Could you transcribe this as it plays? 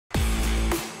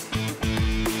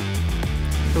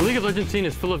The League of Legends scene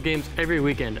is full of games every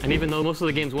weekend, and even though most of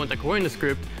the games went according to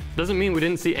script, doesn't mean we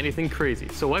didn't see anything crazy.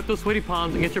 So wipe those sweaty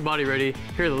palms and get your body ready.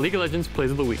 Here are the League of Legends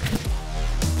Plays of the Week.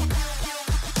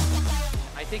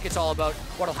 I think it's all about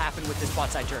what'll happen with this bot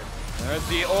side turret. There's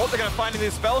the ult. They're going to find the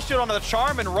spell shield onto the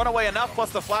charm and run away enough, plus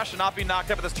the flash to not be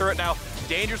knocked up at this turret now.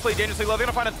 Dangerously low. They're going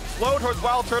to find a slow towards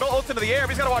Wild Turtle. Ult into the air, but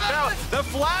he's got to watch out. The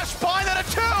flash bind at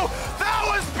a 2! That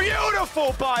was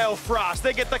beautiful, Biofrost.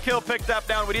 They get the kill picked up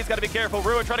now. He's got to be careful.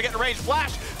 Ruin trying to get in range.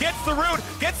 Flash gets the root,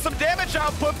 gets some damage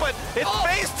output, but it's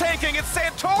base tanking. It's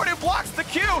Santorin who blocks the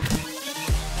Q.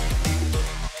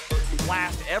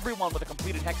 Blast everyone with a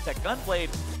completed Hextech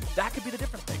Gunblade. That could be the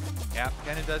difference maker. Yeah,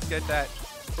 Kennen does get that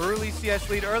early CS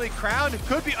lead. Early Crown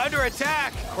could be under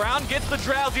attack. Crown gets the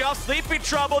Drowsy off Sleepy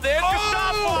Trouble. There's your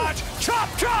stopwatch. Chop,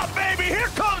 chop, baby. Here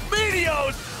comes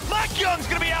Meteos. Mike Young's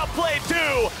going to be outplayed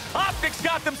too. Optics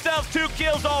got themselves 2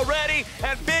 kills already,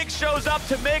 and Big shows up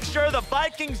to make sure the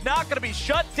Vikings not going to be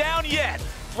shut down yet.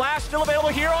 Flash still available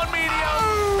here on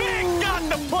Meteos. Big got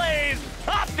the plays.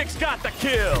 Optics got the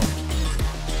kill.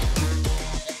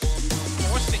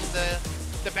 Forcing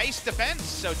the base defense,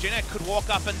 so Jinnet could walk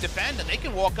up and defend, and they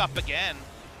can walk up again.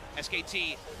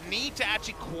 SKT need to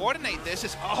actually coordinate this.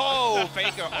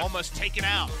 Faker almost taken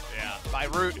out by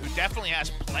Root, who definitely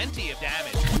has plenty of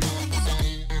damage.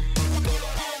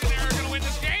 Jinnet gonna win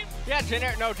this game? Yeah,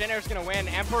 Jinner's gonna win.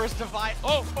 Emperor's Divide.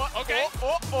 Okay.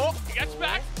 He gets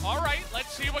back. All right,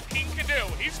 let's see what King can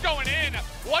do. He's going in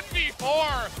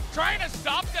 1v4, trying to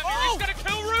stop them here. He's gonna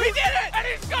kill Root. He did it! And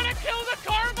he's gonna kill the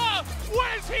Karma. What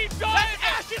has he done? That's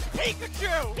Ash's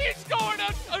Pikachu! He's going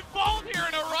to evolve here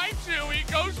in a Raichu. He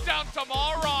goes down to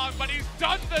Malrong, but he's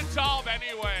done the job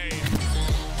anyway.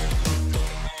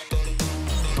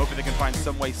 Hoping they can find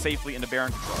some way safely into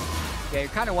Baron control. Yeah, you're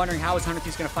kind of wondering how is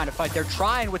 100thieves going to find a fight. They're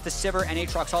trying with the Sivir and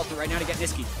Aatrox ultimate right now to get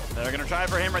Nisqy. They're going to try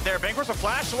for him right there. Banquer's a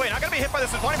flash away. Not going to be hit by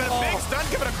this deployment. A big stun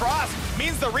given across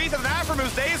means the reason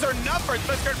Aframu's days are numbered.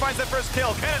 Blitzkrieg finds that first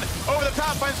kill. Kennen over the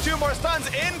top finds 2 more stuns.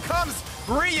 In comes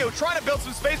Ryu trying to build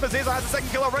some space, but Zazel has the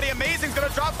 2nd kill already. Amazing's going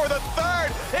to drop for the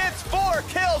 3rd. It's 4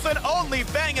 kills, and only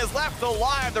Bang is left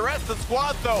alive. The rest of the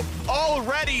squad, though,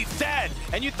 already dead.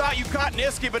 And you thought you caught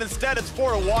Nisqy, but instead it's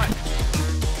 4-1.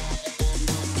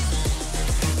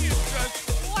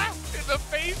 The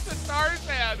face of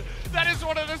Tarzan. That is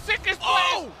one of the sickest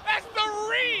plays. That's the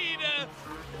read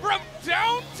from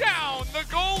downtown. The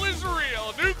goal is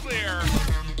real. Nuclear.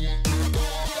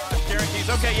 Guarantees.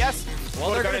 Okay, yes.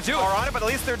 Well, they're going to do it. On it, but at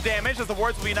least they're damaged as the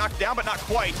wards will be knocked down, but not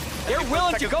quite. They're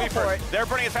willing to go for it. They're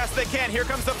burning as fast as they can. Here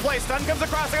comes the play. Stun comes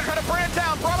across. They're going to try to burn it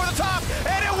down. Bravo to the top,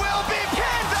 and it will be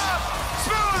pinned up.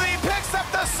 Smoothie picks up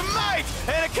the smite,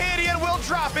 and Acadian will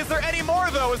drop. Is there any more,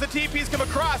 though, as the TPs come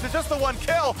across? It's just the 1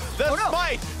 kill. The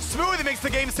smite. Smoothie makes the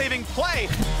game-saving play.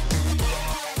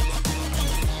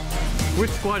 Which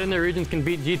squad in their regions can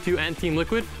beat G2 and Team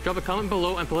Liquid? Drop a comment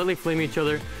below and politely flame each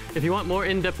other. If you want more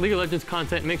in-depth League of Legends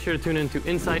content, make sure to tune in to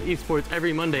Inside Esports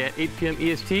every Monday at 8 p.m.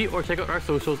 EST or check out our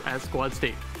socials at Squad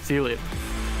State. See you later.